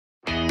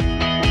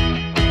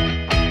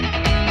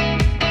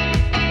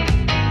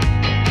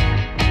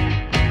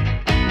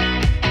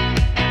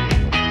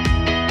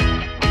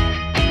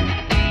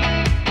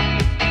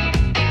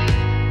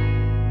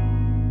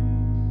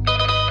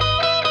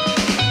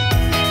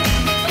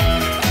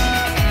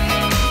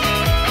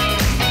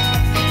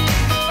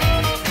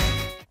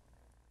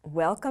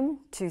Welcome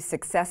to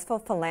Successful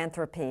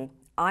Philanthropy.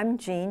 I'm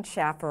Jeanne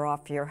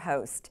Shafferoff, your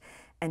host,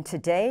 and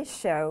today's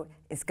show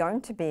is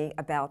going to be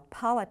about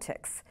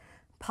politics.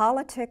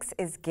 Politics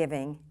is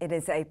giving. It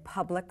is a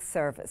public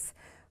service.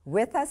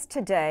 With us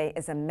today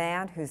is a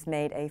man who's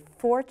made a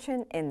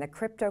fortune in the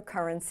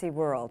cryptocurrency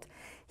world.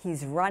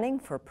 He's running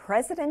for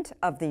President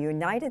of the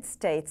United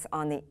States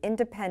on the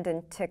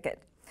independent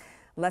ticket.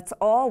 Let's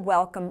all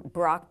welcome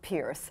Brock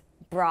Pierce.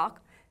 Brock,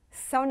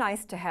 so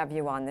nice to have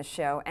you on the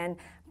show. And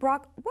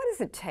Brock, what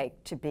does it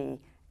take to be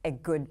a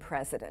good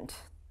president?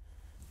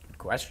 Good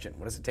question.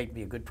 What does it take to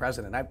be a good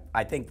president?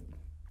 I think,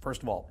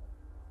 first of all,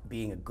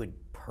 being a good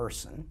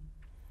person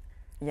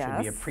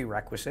should be a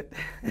prerequisite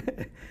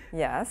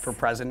for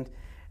president.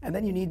 And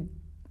then you need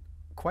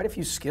quite a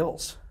few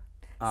skills.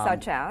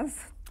 Such as?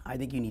 I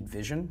think you need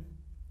vision.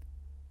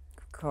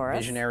 Of course.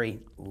 Visionary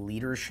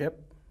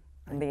leadership.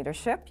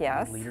 Leadership,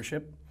 yes.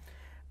 Leadership.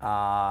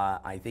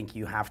 I think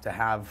you have to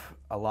have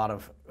a lot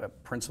of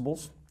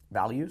principles,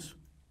 values.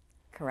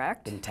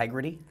 Correct.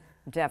 Integrity.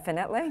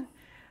 Definitely.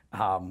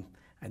 I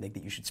think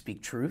that you should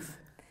speak truth.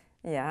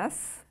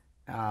 Yes.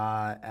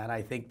 And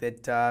I think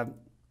that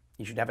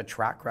you should have a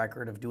track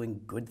record of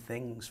doing good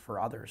things for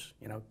others,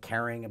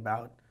 caring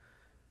about,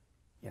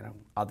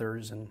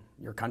 others and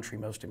your country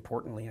most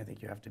importantly. I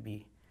think you have to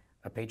be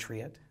a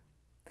patriot.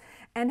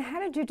 And how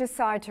did you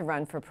decide to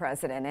run for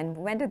president, and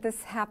when did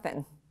this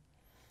happen?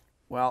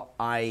 Well,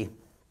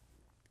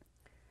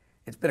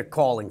 it's been a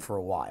calling for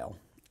a while.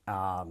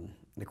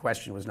 The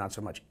question was not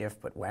so much if,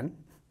 but when.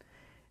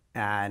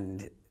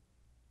 And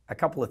a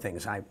couple of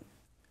things. I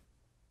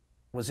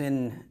was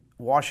in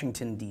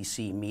Washington,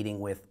 D.C., meeting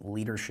with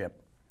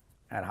leadership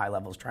at high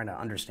levels, trying to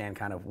understand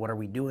kind of what are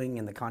we doing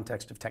in the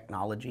context of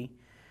technology,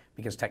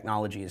 because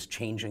technology is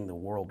changing the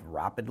world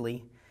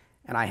rapidly.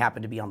 And I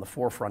happen to be on the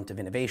forefront of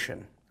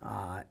innovation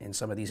in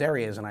some of these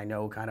areas, and I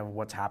know kind of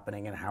what's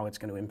happening and how it's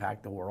going to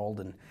impact the world.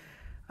 And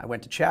I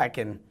went to check,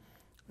 and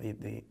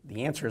the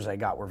answers I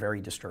got were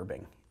very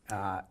disturbing.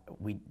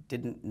 We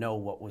didn't know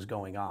what was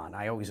going on.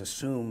 I always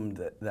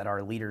assumed that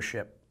our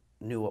leadership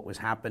knew what was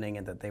happening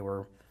and that they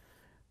were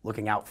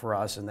looking out for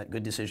us and that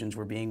good decisions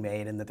were being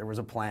made and that there was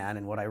a plan.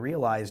 And what I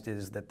realized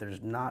is that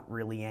there's not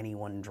really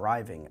anyone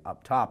driving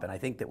up top. And I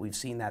think that we've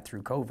seen that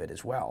through COVID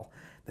as well.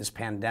 This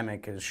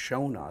pandemic has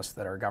shown us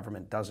that our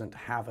government doesn't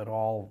have it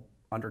all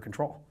under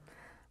control.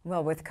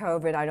 Well, with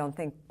COVID, I don't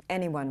think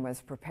anyone was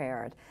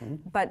prepared.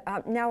 But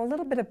now a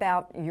little bit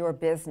about your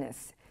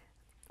business.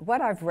 What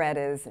I've read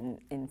is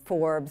in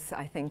Forbes,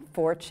 I think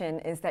Fortune,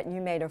 is that you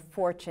made a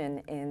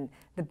fortune in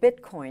the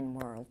Bitcoin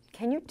world.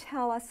 Can you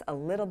tell us a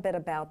little bit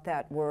about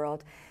that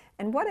world?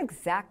 And what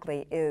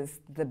exactly is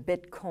the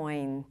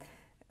Bitcoin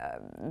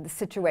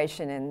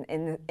situation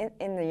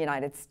in the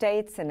United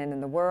States and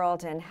in the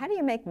world? And how do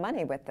you make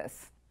money with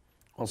this?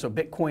 Well, so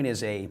Bitcoin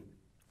is a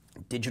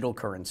digital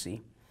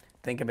currency.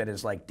 Think of it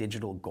as like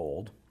digital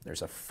gold.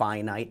 There's a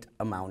finite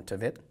amount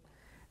of it.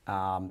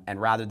 And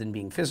rather than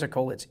being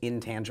physical, it's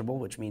intangible,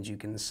 which means you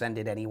can send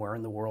it anywhere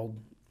in the world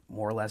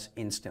more or less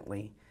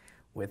instantly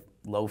with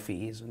low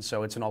fees. And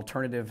so it's an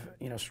alternative,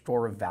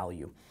 store of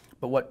value.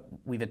 But what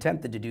we've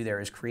attempted to do there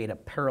is create a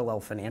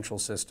parallel financial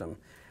system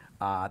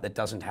that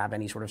doesn't have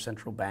any sort of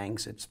central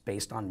banks. It's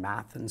based on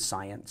math and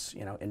science,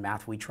 in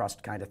math we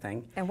trust kind of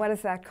thing. And what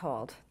is that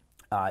called?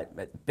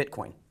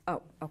 Bitcoin.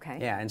 Oh, okay.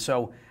 Yeah, and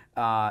so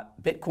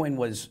Bitcoin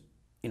was,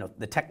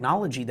 the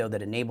technology though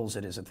that enables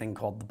it is a thing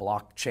called the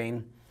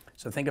blockchain.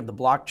 So think of the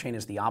blockchain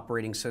as the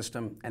operating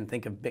system and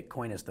think of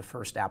Bitcoin as the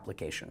first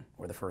application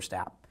or the first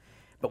app.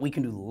 But we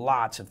can do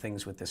lots of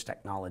things with this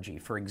technology.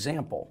 For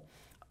example,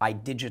 I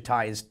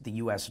digitized the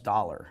US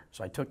dollar.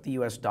 So I took the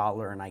US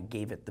dollar and I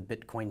gave it the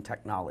Bitcoin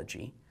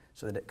technology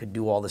so that it could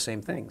do all the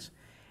same things.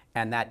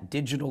 And that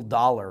digital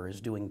dollar is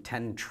doing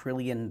 $10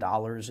 trillion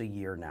a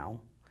year now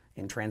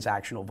in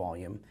transactional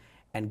volume.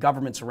 And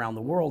governments around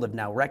the world have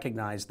now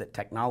recognized that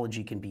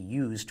technology can be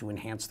used to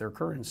enhance their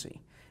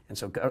currency. And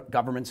so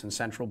governments and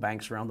central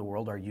banks around the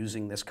world are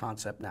using this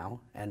concept now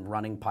and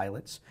running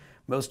pilots.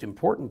 Most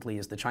importantly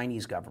is the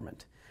Chinese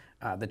government.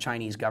 The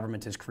Chinese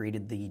government has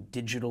created the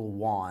digital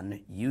yuan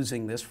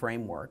using this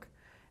framework,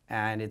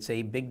 and it's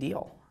a big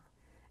deal.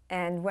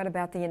 And what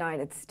about the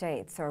United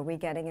States? Are we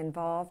getting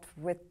involved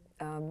with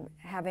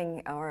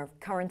having our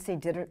currency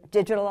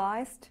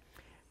digitalized?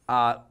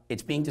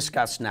 It's being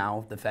discussed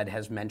now. The Fed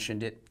has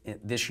mentioned it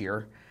this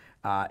year.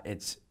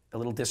 It's a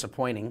little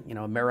disappointing.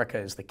 America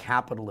is the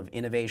capital of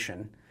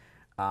innovation,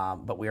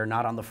 but we are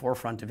not on the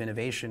forefront of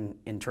innovation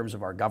in terms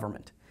of our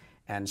government.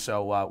 And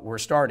so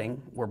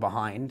we're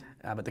behind,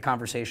 but the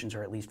conversations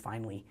are at least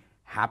finally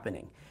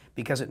happening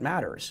because it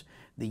matters.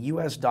 The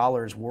US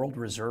dollar's world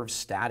reserve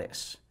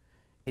status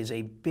is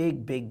a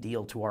big, big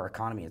deal to our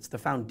economy. It's the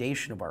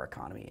foundation of our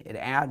economy. It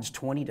adds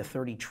 $20 to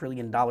 $30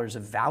 trillion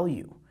of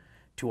value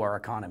to our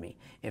economy.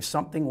 If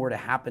something were to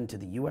happen to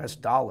the US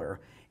dollar,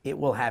 it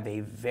will have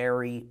a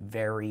very,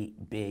 very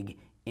big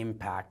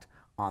impact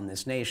on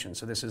this nation.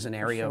 So this is an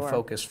area of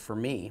focus for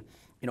me.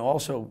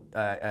 Also,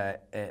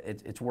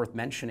 it's worth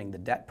mentioning the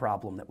debt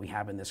problem that we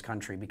have in this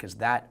country, because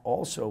that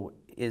also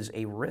is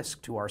a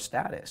risk to our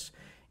status.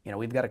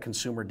 We've got a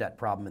consumer debt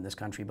problem in this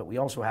country, but we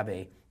also have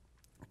a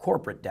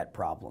corporate debt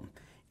problem.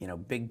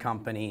 Big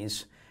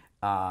companies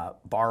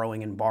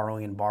borrowing and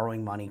borrowing and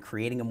borrowing money,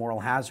 creating a moral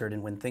hazard,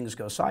 and when things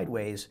go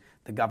sideways,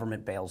 the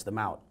government bails them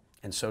out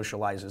and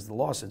socializes the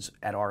losses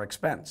at our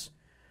expense.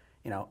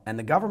 And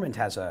the government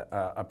has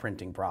a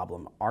printing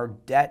problem. Our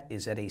debt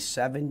is at a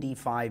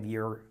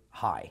 75-year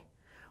high.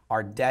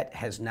 Our debt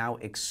has now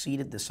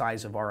exceeded the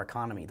size of our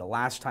economy. The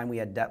last time we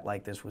had debt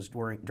like this was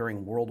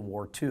during World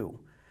War II.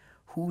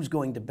 Who's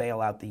going to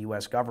bail out the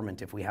U.S.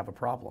 government if we have a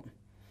problem?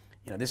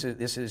 This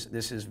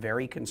is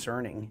very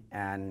concerning,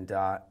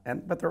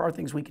 but there are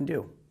things we can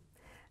do.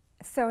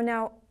 So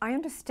now I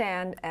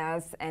understand,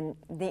 as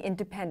the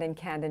independent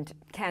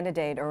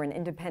candidate or an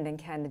independent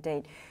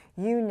candidate,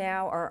 you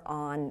now are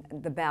on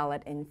the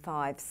ballot in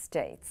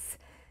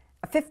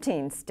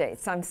 15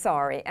 states, I'm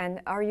sorry.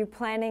 And are you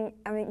planning,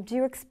 do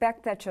you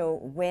expect that you'll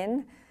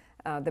win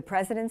the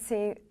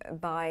presidency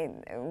by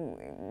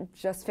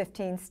just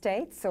 15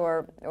 states,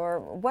 or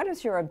what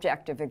is your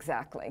objective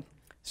exactly?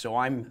 So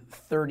I'm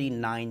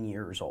 39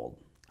 years old.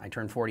 I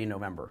turned 40 in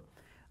November.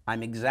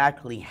 I'm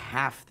exactly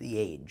half the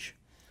age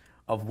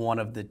of one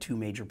of the two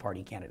major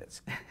party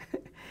candidates.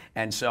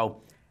 And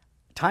so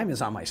time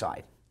is on my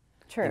side.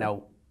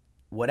 True.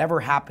 Whatever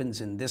happens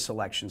in this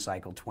election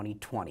cycle,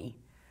 2020,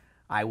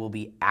 I will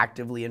be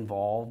actively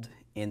involved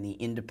in the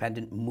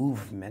independent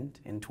movement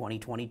in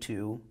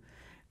 2022,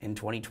 in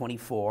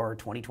 2024,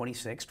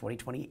 2026,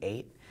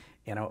 2028,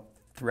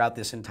 throughout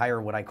this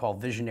entire what I call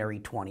visionary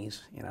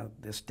 20s,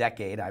 this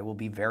decade, I will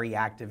be very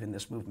active in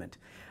this movement.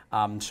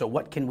 So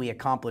what can we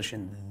accomplish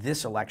in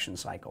this election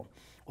cycle?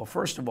 Well,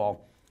 first of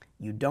all,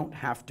 you don't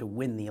have to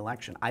win the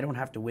election. I don't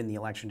have to win the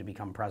election to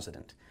become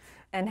president.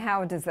 And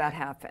how does that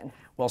happen?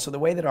 Well, so the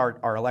way that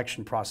our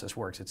election process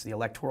works, it's the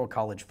Electoral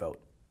College vote.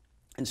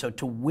 And so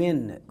to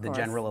win the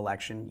general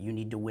election, you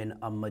need to win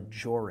a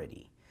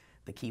majority.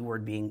 The key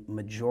word being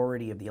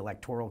majority of the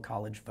Electoral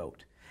College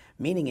vote.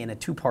 Meaning in a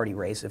two-party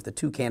race, if the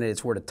two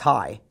candidates were to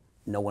tie,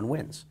 no one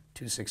wins.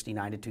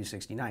 269 to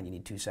 269, you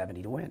need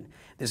 270 to win.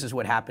 This is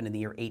what happened in the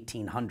year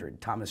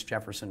 1800, Thomas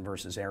Jefferson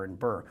versus Aaron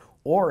Burr.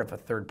 Or if a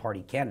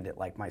third-party candidate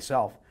like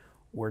myself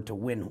were to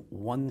win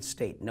one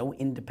state. No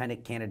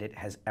independent candidate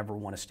has ever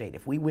won a state.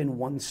 If we win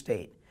one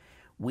state,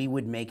 we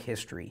would make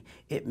history.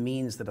 It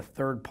means that a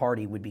third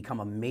party would become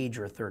a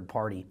major third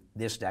party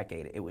this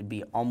decade. It would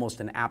be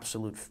almost an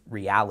absolute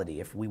reality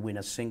if we win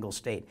a single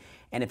state.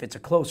 And if it's a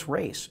close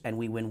race and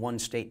we win one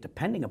state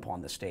depending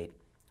upon the state,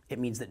 it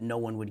means that no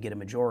one would get a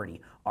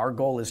majority. Our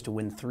goal is to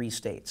win 3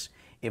 states.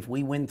 If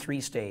we win 3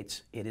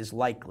 states, it is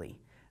likely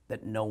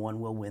that no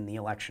one will win the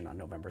election on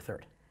November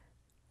 3rd.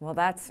 Well,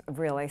 that's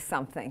really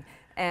something.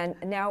 And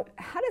now,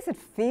 how does it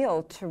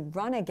feel to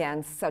run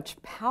against such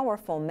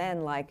powerful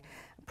men like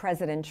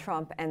President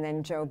Trump and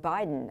then Joe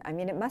Biden?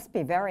 It must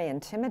be very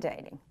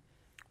intimidating.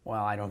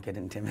 Well, I don't get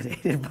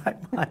intimidated by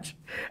much.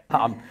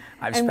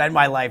 I've spent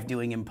my life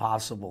doing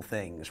impossible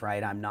things,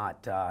 right? I'm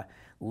not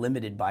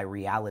limited by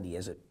reality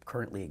as it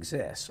currently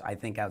exists. I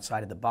think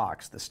outside of the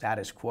box. The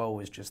status quo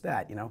is just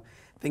that,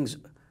 Things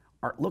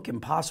look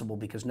impossible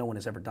because no one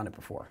has ever done it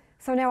before.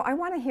 So now I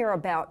want to hear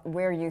about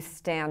where you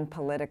stand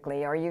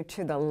politically. Are you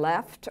to the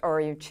left or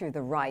are you to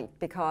the right?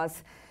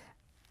 Because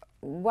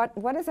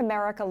what is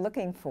America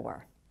looking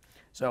for?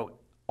 So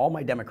all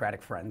my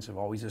Democratic friends have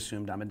always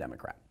assumed I'm a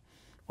Democrat.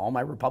 All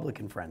my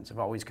Republican friends have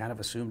always kind of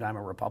assumed I'm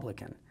a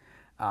Republican.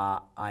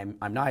 I'm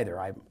neither.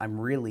 I'm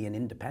really an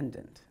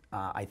independent.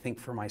 I think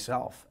for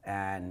myself,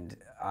 and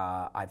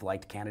I've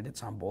liked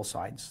candidates on both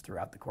sides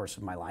throughout the course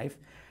of my life.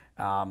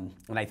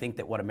 And I think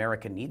that what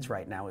America needs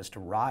right now is to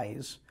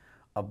rise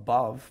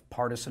above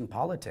partisan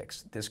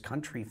politics. This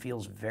country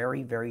feels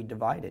very, very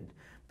divided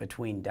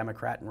between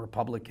Democrat and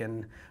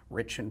Republican,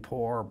 rich and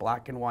poor,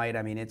 black and white.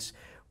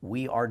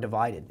 We are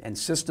divided. And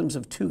systems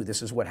of two,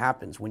 this is what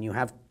happens. When you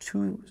have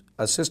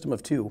a system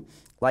of two,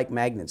 like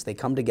magnets, they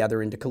come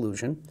together into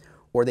collusion,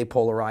 or they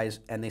polarize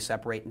and they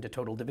separate into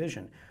total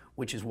division,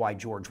 which is why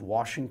George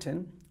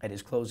Washington, at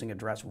his closing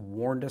address,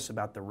 warned us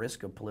about the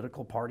risk of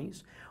political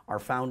parties. Our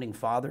founding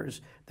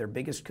fathers, their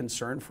biggest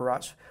concern for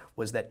us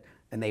was that,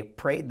 and they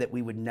prayed that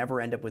we would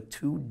never end up with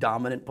 2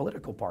 dominant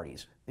political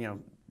parties.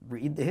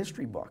 Read the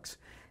history books.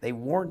 They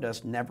warned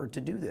us never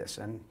to do this,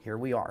 and here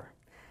we are.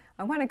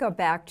 I want to go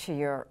back to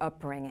your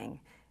upbringing.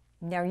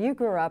 Now, you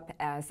grew up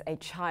as a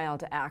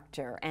child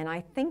actor, and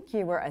I think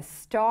you were a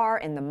star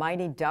in the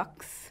Mighty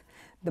Ducks,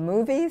 the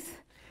movies.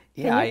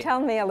 Can you tell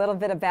me a little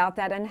bit about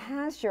that? And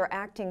has your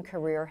acting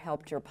career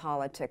helped your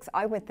politics?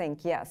 I would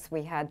think yes.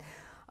 We had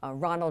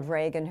Ronald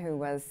Reagan, who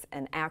was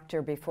an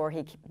actor before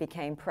he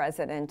became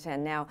president,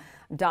 and now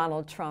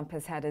Donald Trump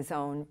has had his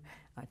own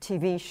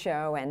TV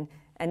show,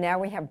 and now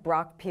we have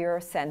Brock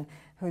Pierce,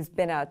 who's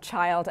been a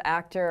child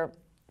actor.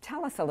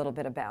 Tell us a little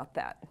bit about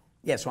that.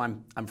 Yeah, so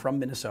I'm from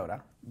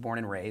Minnesota, born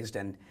and raised,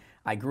 and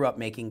I grew up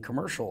making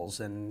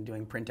commercials and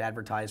doing print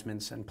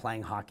advertisements and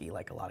playing hockey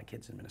like a lot of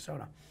kids in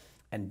Minnesota.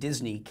 and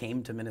Disney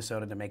came to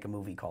Minnesota to make a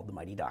movie called The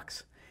Mighty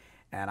Ducks.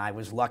 And I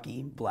was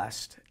lucky,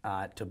 blessed,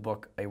 to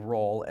book a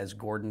role as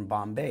Gordon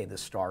Bombay, the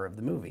star of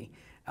the movie.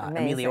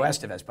 Emilio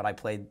Estevez, but I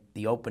played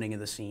the opening of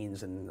the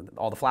scenes and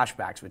all the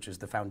flashbacks, which is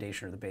the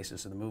foundation or the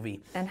basis of the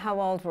movie. And how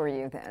old were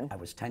you then? I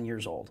was 10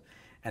 years old.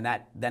 And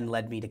that then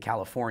led me to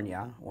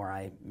California, where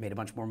I made a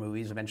bunch more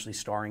movies, eventually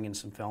starring in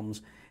some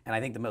films. And I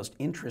think the most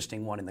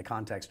interesting one in the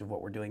context of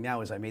what we're doing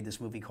now is I made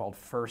this movie called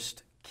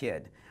First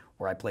Kid,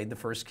 where I played the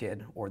first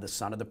kid, or the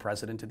son of the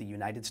President of the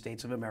United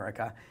States of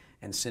America,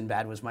 and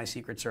Sinbad was my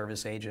Secret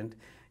Service agent.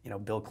 You know,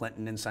 Bill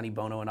Clinton and Sonny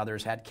Bono and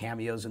others had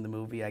cameos in the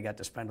movie. I got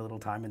to spend a little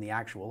time in the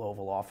actual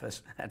Oval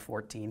Office at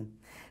 14.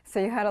 So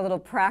you had a little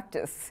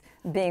practice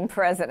being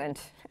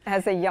president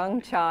as a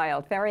young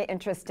child. Very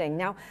interesting.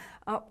 Now,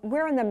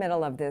 we're in the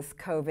middle of this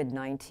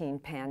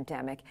COVID-19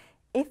 pandemic.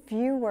 If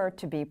you were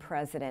to be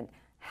president,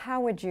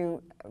 how would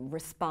you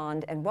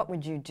respond and what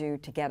would you do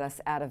to get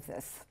us out of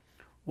this?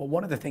 Well,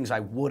 one of the things I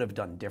would have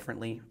done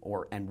differently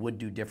and would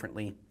do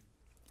differently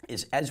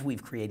is as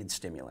we've created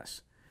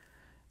stimulus,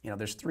 you know,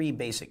 there's three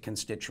basic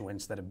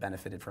constituents that have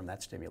benefited from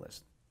that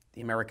stimulus: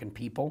 the American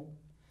people,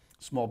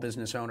 small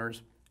business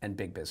owners, and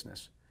big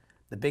business.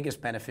 The biggest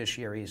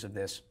beneficiaries of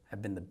this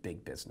have been the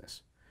big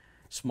business.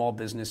 Small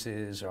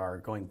businesses are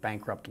going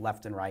bankrupt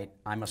left and right.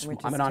 I'm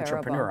an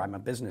entrepreneur. I'm a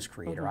business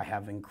creator. I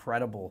have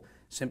incredible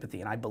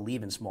sympathy, and I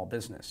believe in small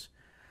business.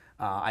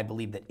 I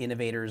believe that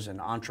innovators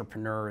and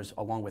entrepreneurs,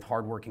 along with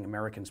hardworking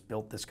Americans,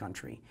 built this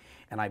country.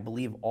 And I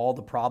believe all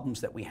the problems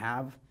that we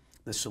have,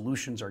 the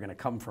solutions are going to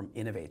come from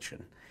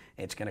innovation.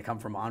 It's going to come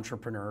from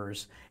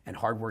entrepreneurs and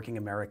hardworking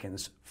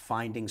Americans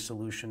finding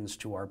solutions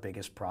to our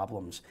biggest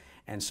problems.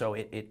 And so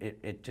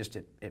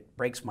it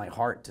breaks my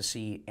heart to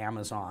see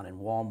Amazon and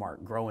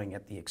Walmart growing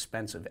at the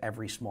expense of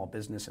every small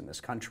business in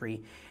this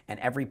country. And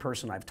every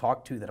person I've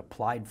talked to that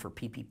applied for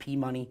PPP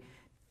money,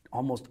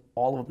 almost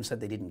all of them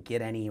said they didn't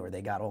get any, or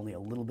they got only a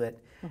little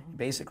bit.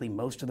 Basically,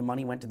 most of the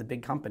money went to the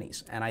big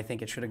companies, and I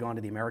think it should have gone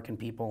to the American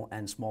people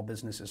and small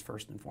businesses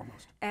first and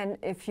foremost. And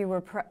if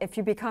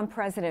you become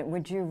president,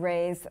 would you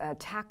raise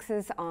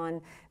taxes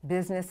on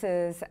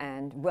businesses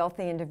and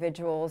wealthy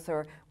individuals,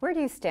 or where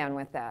do you stand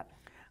with that?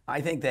 I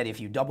think that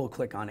if you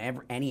double-click on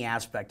any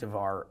aspect of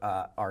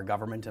our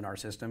government and our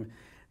system,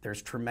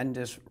 there's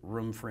tremendous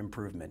room for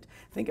improvement.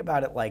 Think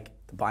about it like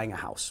buying a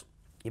house.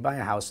 You buy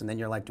a house and then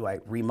you're like, do I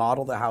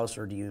remodel the house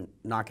or do you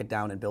knock it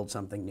down and build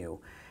something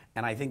new?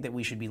 And I think that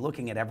we should be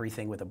looking at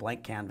everything with a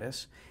blank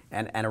canvas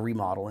and a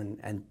remodel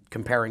and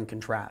compare and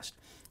contrast.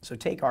 So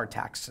take our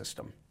tax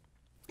system.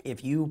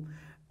 If you,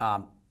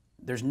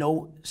 there's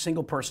no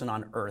single person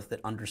on earth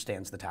that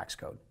understands the tax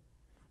code.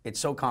 It's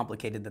so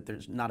complicated that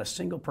there's not a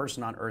single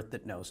person on earth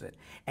that knows it.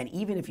 And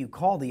even if you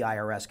call the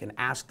IRS and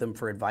ask them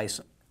for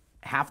advice,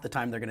 half the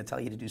time they're going to tell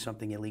you to do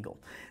something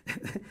illegal.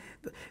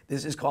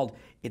 This is called,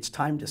 it's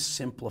time to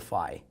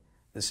simplify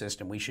the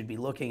system. We should be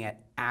looking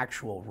at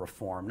actual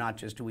reform, not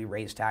just do we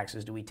raise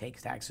taxes, do we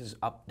take taxes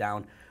up,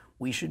 down.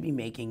 We should be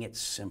making it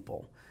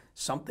simple.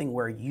 Something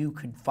where you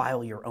could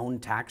file your own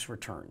tax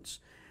returns.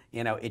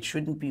 You know, it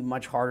shouldn't be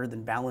much harder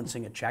than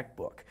balancing a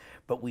checkbook.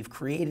 But we've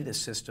created a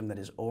system that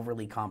is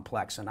overly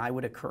complex, and I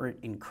would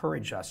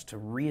encourage us to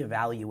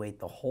reevaluate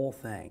the whole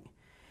thing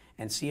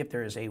and see if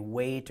there is a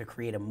way to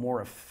create a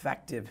more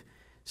effective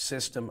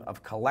system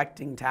of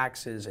collecting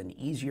taxes, an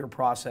easier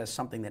process,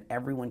 something that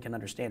everyone can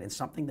understand, and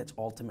something that's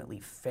ultimately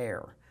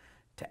fair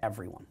to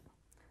everyone.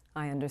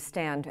 I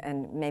understand,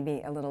 and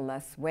maybe a little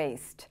less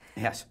waste.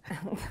 Yes.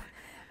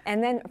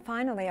 And then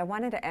finally, I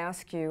wanted to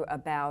ask you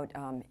about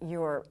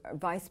your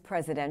vice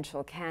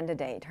presidential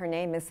candidate. Her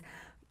name is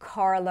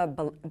Carla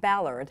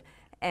Ballard,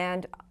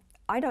 and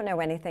I don't know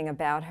anything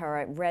about her.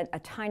 I read a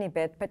tiny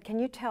bit, but can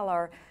you tell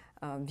our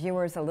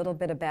viewers a little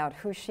bit about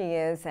who she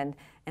is and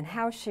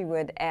how she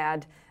would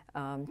add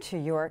to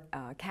your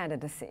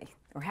candidacy,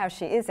 or how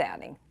she is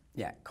adding?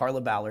 Yeah, Carla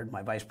Ballard,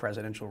 my vice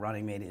presidential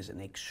running mate, is an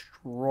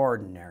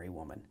extraordinary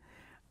woman.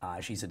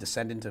 She's a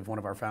descendant of one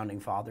of our founding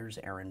fathers,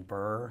 Aaron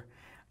Burr.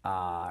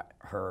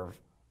 Her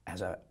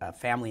has a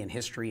family and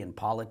history in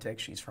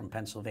politics. She's from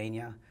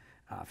Pennsylvania,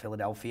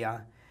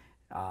 Philadelphia.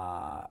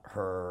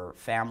 Her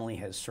family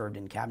has served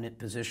in cabinet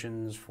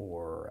positions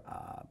for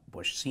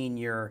Bush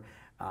Sr.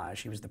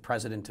 She was the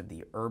president of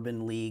the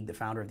Urban League, the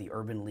founder of the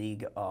Urban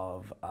League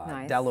of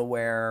Nice.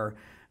 Delaware.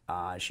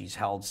 She's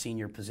held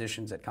senior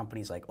positions at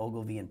companies like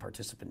Ogilvy and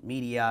Participant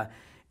Media,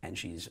 and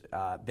she's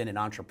been an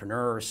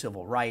entrepreneur,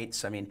 civil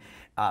rights. I mean,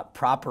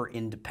 proper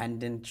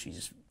independent.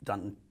 She's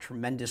done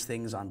tremendous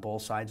things on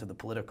both sides of the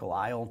political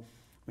aisle.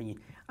 I mean,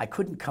 I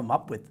couldn't come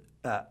up with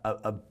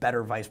a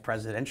better vice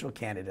presidential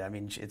candidate. I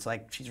mean, it's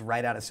like she's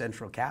right out of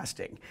central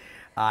casting.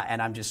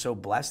 And I'm just so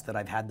blessed that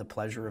I've had the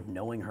pleasure of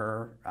knowing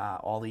her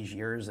all these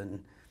years,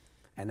 and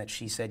that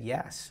she said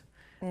yes.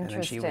 And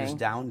that she was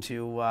down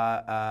to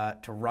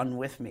run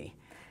with me.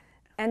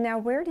 And now,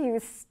 where do you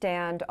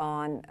stand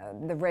on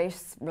the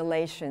race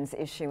relations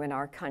issue in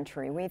our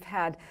country? We've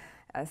had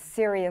a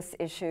serious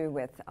issue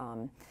with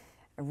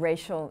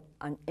racial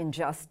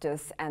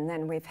injustice, and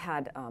then we've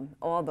had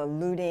all the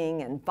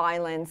looting and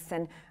violence.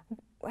 And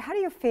how do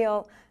you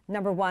feel?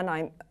 Number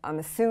one, I'm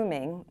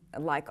assuming,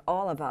 like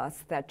all of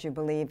us, that you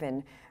believe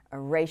in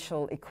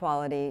racial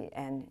equality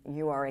and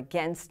you are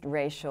against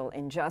racial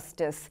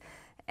injustice.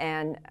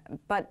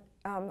 But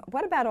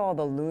what about all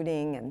the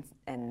looting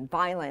and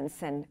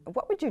violence? And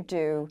what would you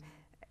do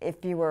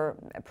if you were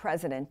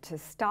president to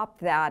stop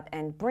that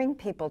and bring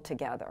people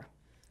together?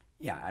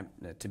 Yeah,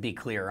 to be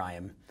clear,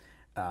 I'm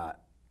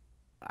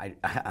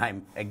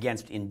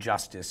against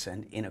injustice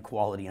and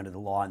inequality under the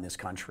law in this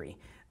country,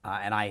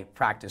 and I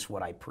practice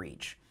what I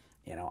preach.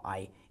 You know,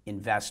 I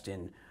invest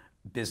in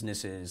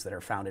businesses that are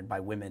founded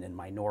by women and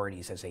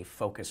minorities as a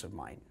focus of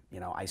mine. You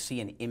know, I see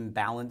an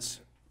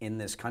imbalance in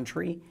this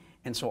country,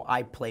 and so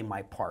I play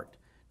my part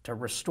to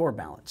restore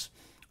balance.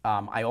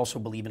 I also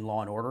believe in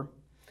law and order.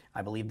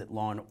 I believe that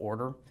law and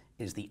order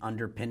is the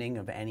underpinning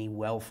of any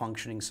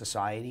well-functioning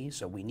society,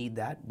 so we need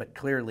that. But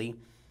clearly,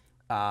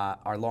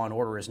 our law and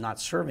order is not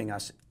serving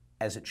us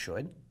as it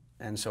should.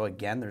 And so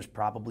again, there's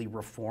probably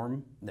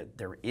reform,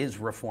 there is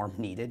reform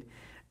needed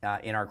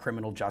in our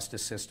criminal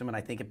justice system, and I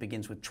think it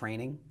begins with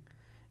training.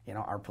 You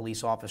know, our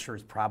police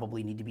officers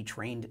probably need to be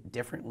trained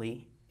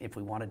differently if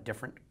we want a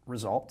different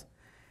result.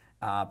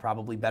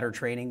 Probably better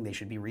training, they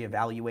should be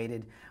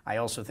reevaluated. I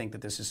also think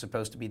that this is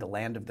supposed to be the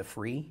land of the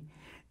free.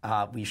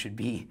 We should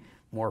be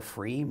more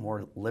free,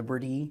 more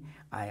liberty.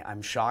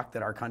 I'm shocked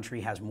that our country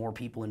has more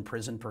people in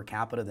prison per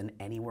capita than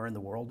anywhere in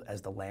the world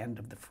as the land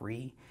of the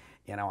free.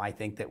 You know, I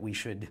think that we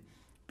should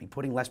be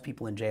putting less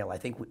people in jail. I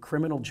think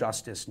criminal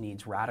justice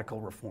needs radical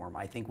reform.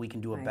 I think we can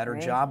do a better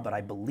job, but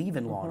I believe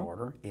in law and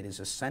order. It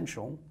is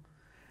essential,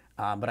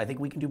 but I think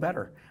we can do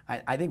better.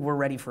 I think we're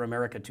ready for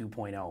America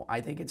 2.0. I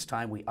think it's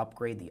time we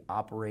upgrade the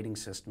operating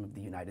system of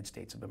the United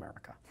States of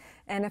America.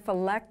 And if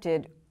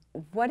elected,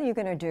 what are you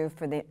going to do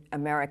for the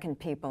American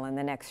people in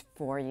the next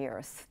 4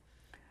 years?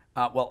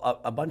 Well,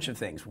 a bunch of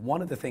things.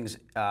 One of the things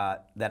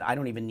that I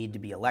don't even need to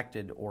be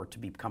elected or to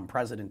become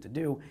president to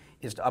do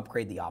is to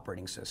upgrade the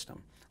operating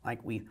system. Like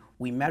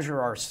we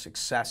measure our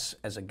success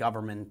as a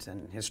government,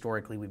 and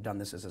historically we've done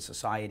this as a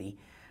society,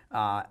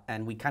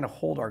 and we kind of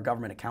hold our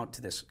government account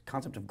to this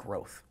concept of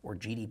growth, or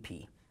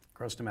GDP,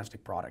 gross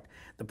domestic product.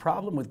 The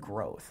problem with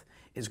growth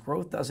is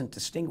growth doesn't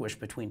distinguish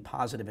between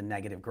positive and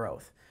negative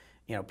growth.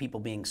 You know,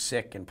 people being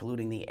sick and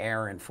polluting the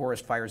air and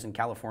forest fires in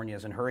California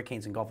and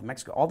hurricanes in Gulf of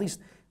Mexico, all these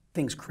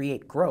things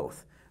create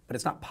growth, but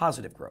it's not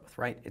positive growth,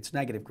 right? It's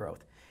negative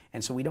growth.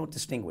 And so we don't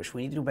distinguish.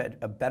 We need to do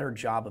a better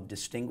job of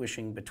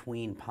distinguishing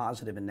between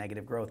positive and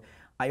negative growth.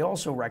 I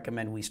also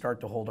recommend we start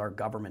to hold our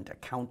government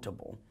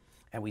accountable,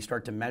 and we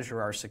start to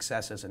measure our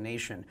success as a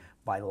nation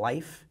by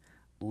life,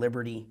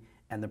 liberty,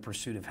 and the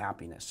pursuit of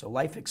happiness. So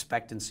life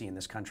expectancy in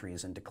this country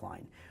is in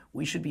decline.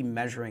 We should be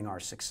measuring our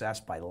success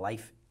by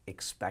life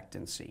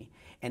expectancy.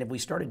 And if we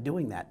started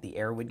doing that, the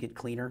air would get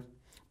cleaner,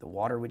 the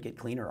water would get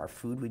cleaner, our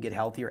food would get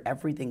healthier,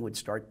 everything would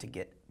start to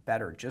get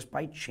better just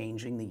by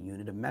changing the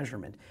unit of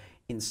measurement.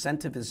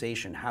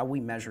 Incentivization, how we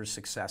measure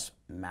success,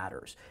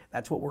 matters.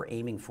 That's what we're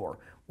aiming for.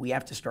 We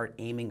have to start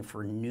aiming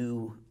for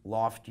new,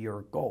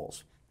 loftier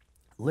goals.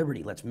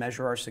 Liberty, let's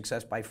measure our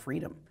success by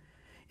freedom.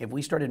 If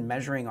we started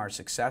measuring our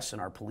success in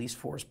our police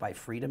force by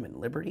freedom and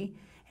liberty,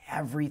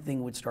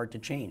 everything would start to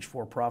change.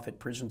 For-profit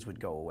prisons would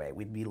go away.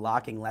 We'd be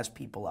locking less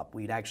people up.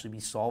 We'd actually be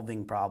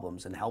solving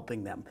problems and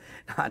helping them,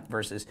 not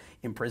versus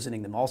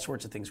imprisoning them. All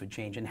sorts of things would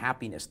change. And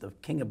happiness, the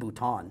king of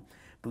Bhutan.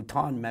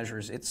 Bhutan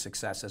measures its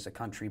success as a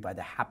country by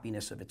the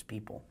happiness of its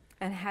people.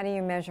 And how do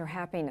you measure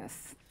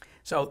happiness?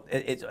 So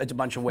it's a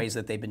bunch of ways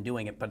that they've been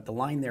doing it, but the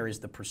line there is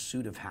the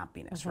pursuit of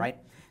happiness, right?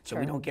 So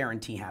we don't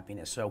guarantee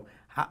happiness. So,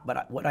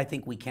 but what I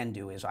think we can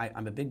do is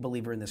I'm a big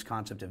believer in this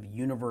concept of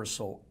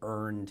universal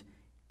earned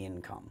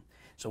income.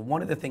 So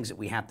one of the things that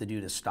we have to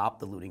do to stop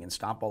the looting and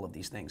stop all of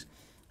these things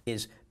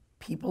is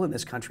people in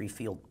this country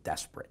feel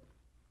desperate.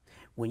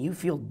 When you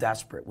feel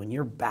desperate, when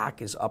your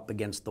back is up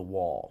against the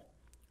wall,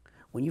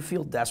 when you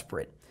feel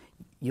desperate,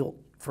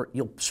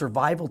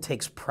 survival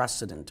takes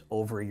precedent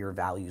over your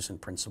values and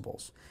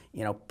principles.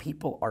 You know,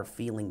 people are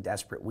feeling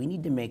desperate. We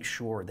need to make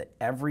sure that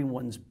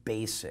everyone's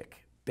basic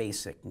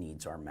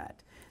needs are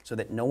met, so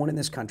that no one in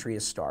this country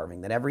is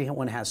starving, that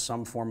everyone has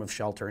some form of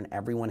shelter and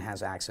everyone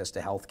has access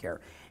to health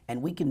care.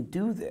 And we can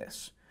do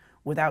this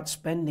without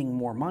spending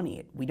more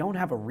money. We don't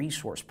have a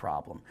resource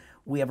problem.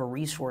 We have a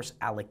resource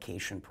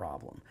allocation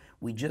problem.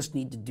 We just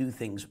need to do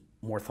things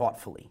more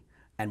thoughtfully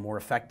and more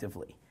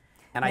effectively.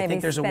 And I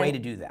think there's a way to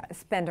do that.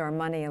 Spend our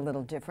money a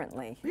little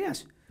differently.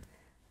 Yes.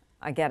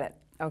 I get it,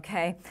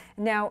 okay.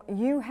 Now,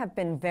 you have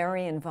been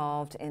very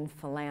involved in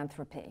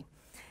philanthropy.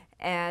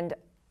 And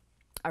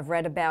I've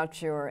read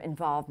about your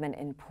involvement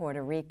in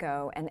Puerto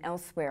Rico and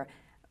elsewhere.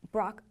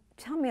 Brock,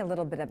 tell me a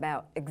little bit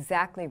about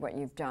exactly what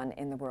you've done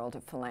in the world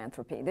of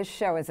philanthropy. This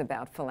show is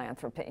about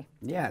philanthropy.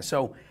 Yeah,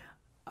 so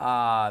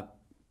I've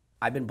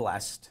been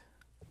blessed,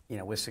 you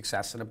know, with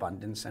success and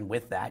abundance, and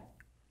with that,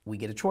 we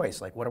get a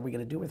choice. Like, what are we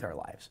going to do with our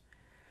lives?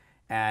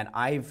 And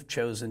I've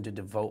chosen to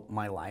devote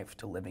my life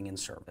to living in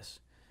service.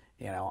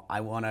 You know, I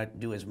want to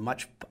do as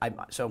much.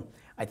 So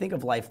I think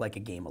of life like a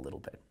game a little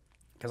bit,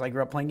 because I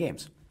grew up playing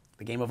games,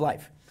 the game of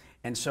life.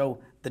 And so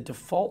the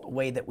default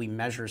way that we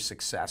measure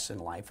success in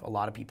life, a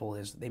lot of people,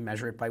 is they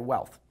measure it by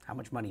wealth. How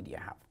much money do you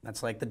have?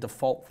 That's like the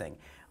default thing.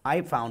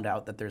 I found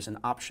out that there's an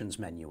options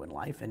menu in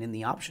life, and in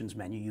the options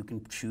menu, you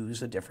can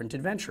choose a different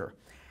adventure.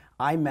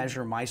 I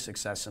measure my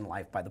success in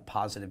life by the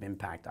positive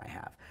impact I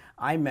have.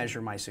 I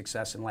measure my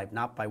success in life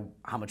not by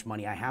how much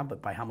money I have,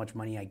 but by how much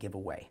money I give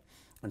away.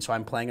 And so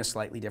I'm playing a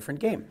slightly different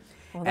game.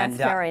 Well, that's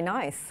very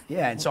nice.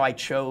 Yeah, and so I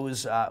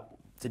chose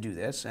to do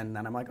this, and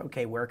then I'm like,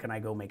 okay, where can I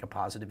go make a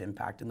positive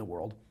impact in the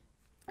world?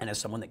 And as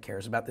someone that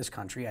cares about this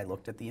country, I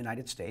looked at the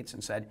United States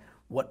and said,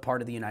 what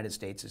part of the United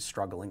States is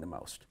struggling the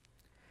most?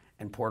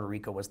 And Puerto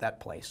Rico was that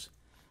place.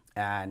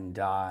 And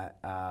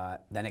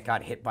then it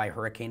got hit by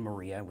Hurricane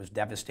Maria. It was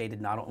devastated.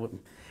 And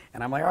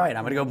I'm like, all right,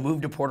 I'm going to go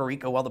move to Puerto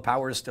Rico while the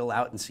power is still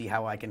out and see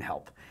how I can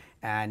help.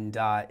 And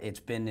it's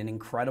been an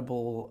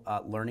incredible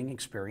learning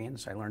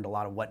experience. I learned a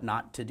lot of what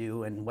not to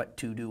do and what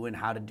to do and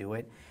how to do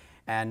it.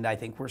 And I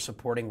think we're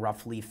supporting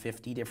roughly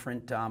 50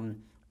 different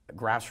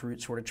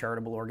grassroots sort of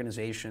charitable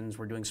organizations.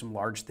 We're doing some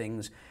large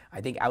things.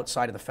 I think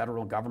outside of the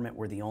federal government,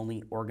 we're the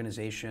only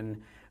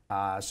organization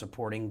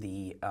supporting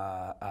the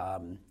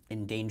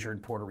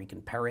endangered Puerto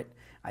Rican parrot.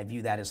 I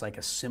view that as like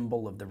a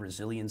symbol of the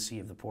resiliency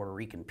of the Puerto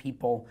Rican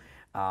people.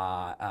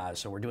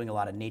 So we're doing a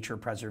lot of nature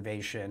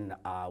preservation.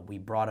 We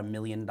brought $1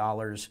 million.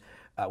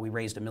 We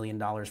raised $1 million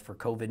for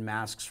COVID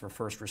masks for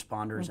first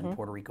responders in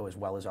Puerto Rico as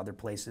well as other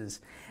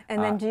places.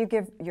 And then do you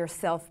give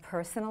yourself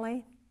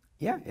personally?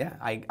 Yeah.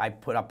 I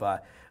put up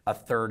a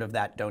third of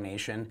that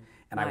donation,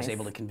 and Nice. I was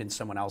able to convince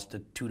someone else to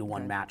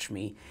 2-to-1 match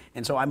me.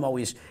 And so I'm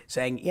always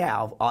saying,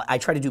 yeah, I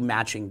try to do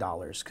matching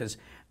dollars because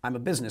I'm a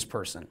business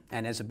person,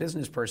 and as a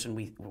business person,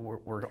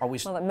 we're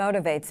always Well, it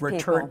motivates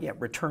people. Yeah,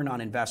 return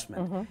on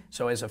investment.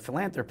 So as a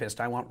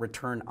philanthropist, I want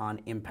return on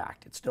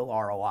impact. It's still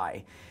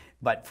ROI,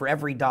 but for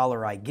every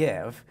dollar I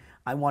give,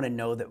 I want to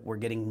know that we're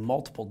getting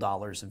multiple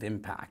dollars of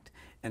impact.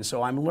 And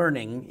so I'm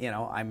learning. You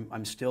know,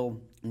 I'm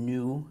still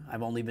new.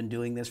 I've only been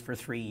doing this for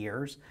 3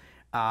 years.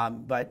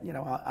 But you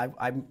know,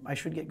 I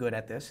should get good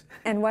at this.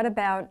 And what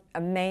about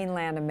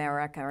mainland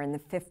America or in the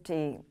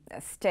 50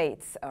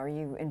 states? Are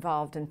you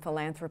involved in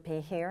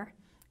philanthropy here?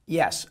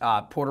 Yes,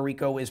 Puerto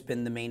Rico has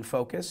been the main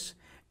focus,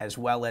 as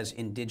well as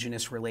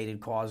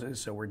indigenous-related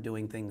causes. So we're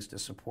doing things to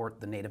support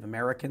the Native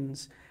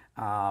Americans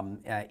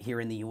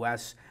here in the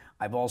U.S.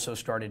 I've also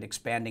started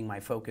expanding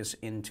my focus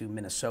into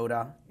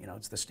Minnesota. You know,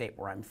 it's the state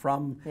where I'm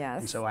from.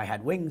 Yes. And so I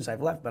had wings,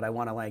 I've left, but I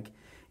want to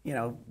you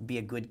know, be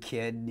a good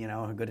kid, you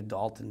know, a good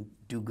adult and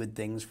do good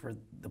things for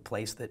the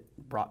place that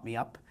brought me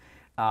up.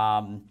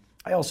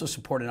 I also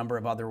support a number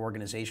of other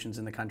organizations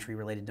in the country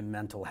related to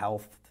mental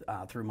health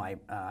through my,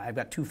 I've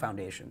got 2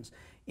 foundations.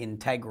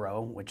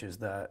 Integro, which is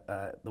the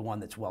one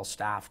that's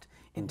well-staffed.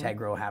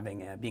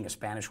 Integro being a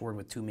Spanish word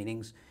with 2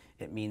 meanings.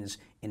 It means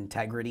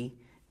integrity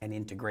and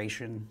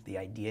integration, the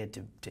idea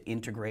to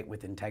integrate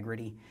with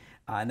integrity.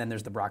 And then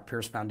there's the Brock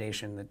Pierce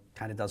Foundation that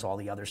kind of does all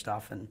the other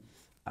stuff. And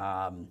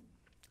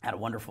had a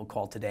wonderful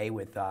call today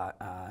with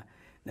Nadaba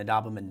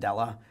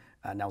Mandela,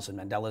 Nelson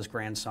Mandela's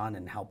grandson,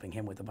 and helping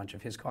him with a bunch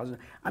of his causes.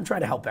 I'm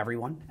trying to help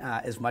everyone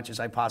as much as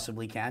I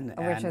possibly can.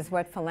 Which is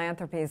what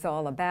philanthropy is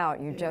all about.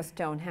 You just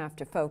don't have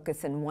to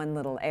focus in one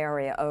little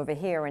area over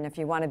here. And if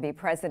you want to be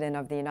president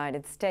of the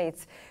United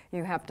States,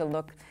 you have to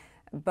look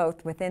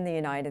both within the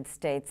United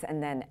States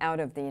and then out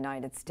of the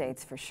United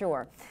States for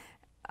sure.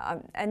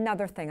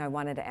 Another thing I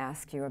wanted to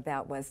ask you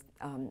about was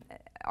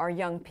our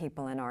young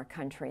people in our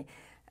country.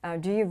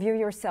 Do you view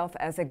yourself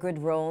as a good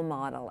role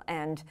model,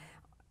 and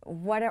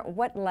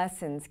what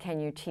lessons can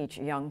you teach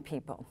young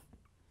people?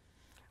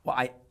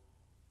 Well,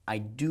 I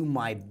do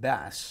my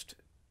best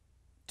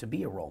to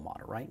be a role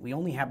model, right? We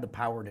only have the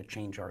power to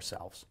change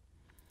ourselves.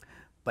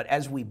 But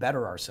as we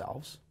better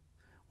ourselves,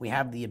 we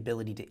have the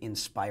ability to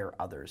inspire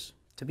others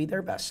to be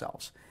their best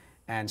selves.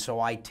 And so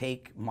I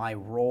take my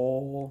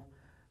role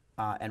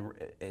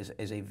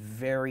as a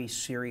very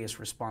serious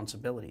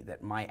responsibility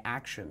that my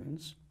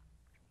actions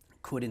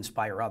could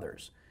inspire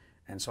others.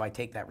 And so I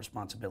take that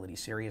responsibility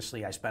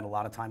seriously. I spend a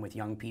lot of time with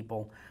young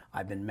people.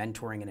 I've been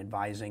mentoring and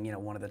advising, you know,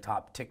 one of the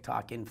top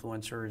TikTok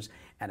influencers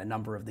and a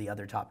number of the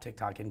other top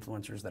TikTok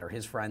influencers that are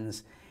his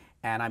friends.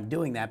 And I'm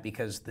doing that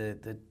because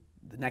the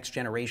next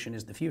generation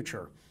is the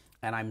future.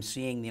 And I'm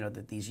seeing, you know,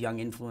 that these young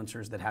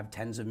influencers that have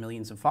tens of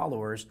millions of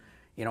followers,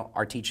 you know,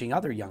 are teaching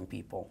other young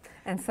people.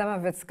 And some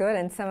of it's good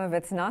and some of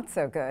it's not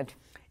so good.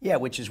 Yeah,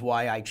 which is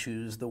why I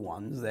choose the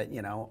ones that,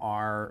 you know,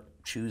 are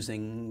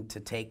choosing to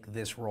take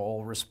this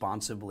role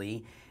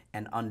responsibly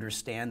and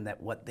understand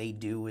that what they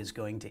do is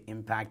going to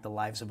impact the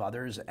lives of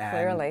others. And,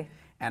 Clearly.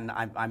 And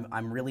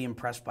I'm really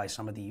impressed by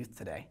some of the youth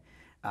today.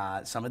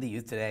 Some of the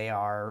youth today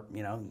are,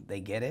 you know,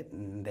 they get it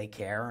and they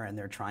care and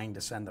they're trying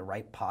to send the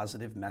right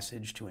positive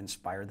message to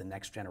inspire the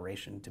next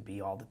generation to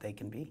be all that they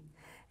can be.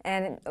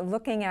 And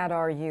looking at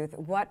our youth,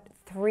 what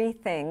 3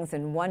 things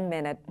in 1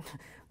 minute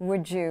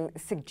would you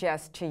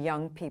suggest to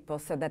young people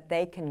so that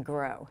they can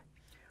grow?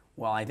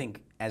 Well, I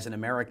think as an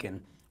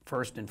American,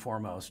 first and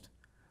foremost,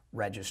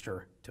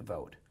 register to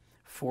vote.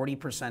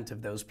 40%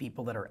 of those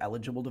people that are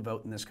eligible to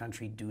vote in this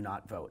country do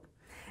not vote.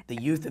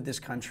 The youth of this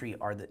country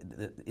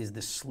is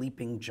the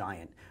sleeping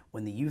giant.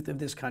 When the youth of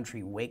this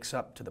country wakes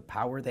up to the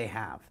power they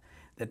have,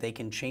 that they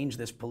can change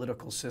this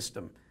political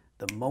system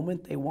the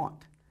moment they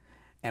want,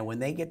 and when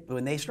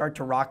they start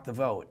to rock the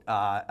vote,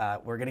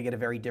 we're going to get a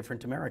very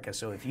different America.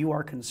 So if you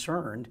are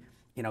concerned,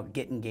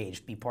 get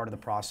engaged, be part of the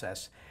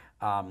process.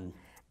 And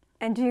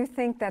do you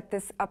think that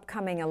this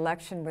upcoming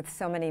election with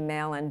so many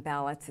mail-in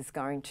ballots is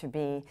going to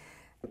be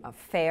a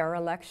fair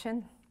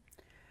election?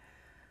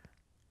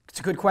 It's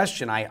a good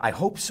question. I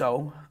hope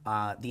so.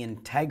 The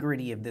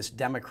integrity of this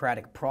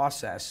democratic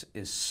process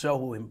is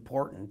so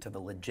important to the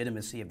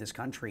legitimacy of this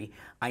country.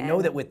 I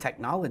know that with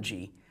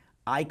technology,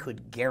 I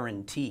could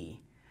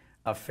guarantee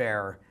a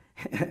fair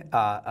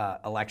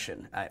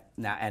election.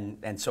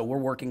 And so we're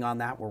working on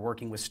that. We're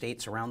working with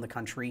states around the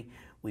country.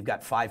 We've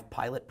got 5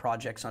 pilot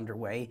projects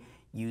underway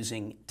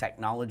using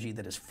technology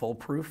that is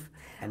foolproof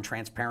and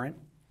transparent.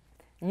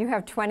 You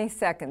have 20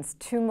 seconds.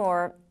 2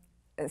 more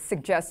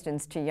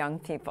suggestions to young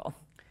people.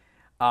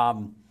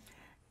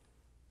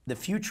 The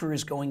future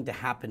is going to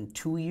happen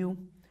to you,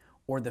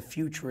 or the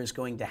future is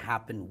going to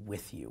happen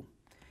with you.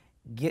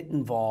 Get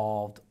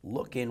involved,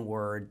 look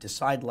inward,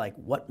 decide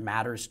what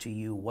matters to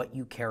you, what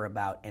you care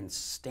about, and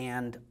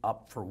stand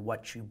up for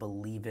what you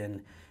believe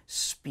in.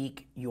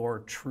 Speak your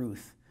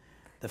truth.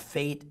 The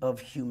fate of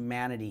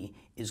humanity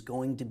is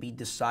going to be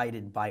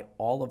decided by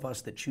all of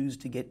us that choose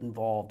to get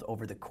involved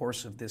over the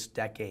course of this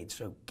decade.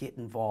 So get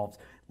involved.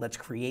 Let's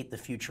create the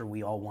future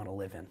we all want to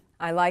live in.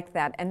 I like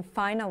that. And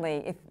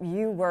finally, if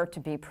you were to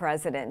be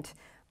president,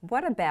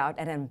 what about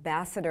an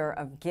ambassador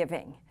of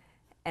giving?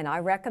 And I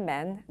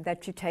recommend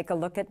that you take a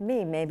look at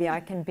me. Maybe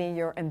I can be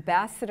your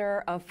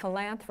ambassador of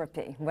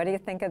philanthropy. What do you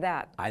think of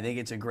that? I think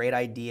it's a great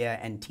idea,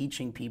 and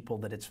teaching people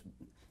that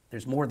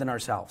there's more than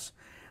ourselves.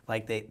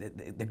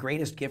 The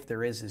greatest gift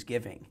there is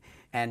giving.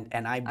 And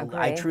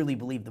I truly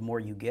believe the more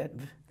you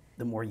give,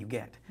 the more you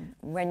get.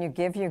 When you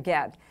give, you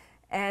get.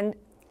 And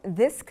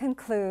this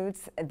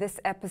concludes this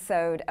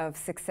episode of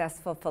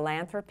Successful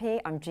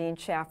Philanthropy. I'm Jeanne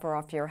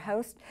Shafferoff, your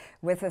host.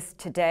 With us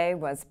today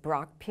was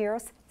Brock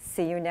Pierce.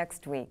 See you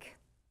next week.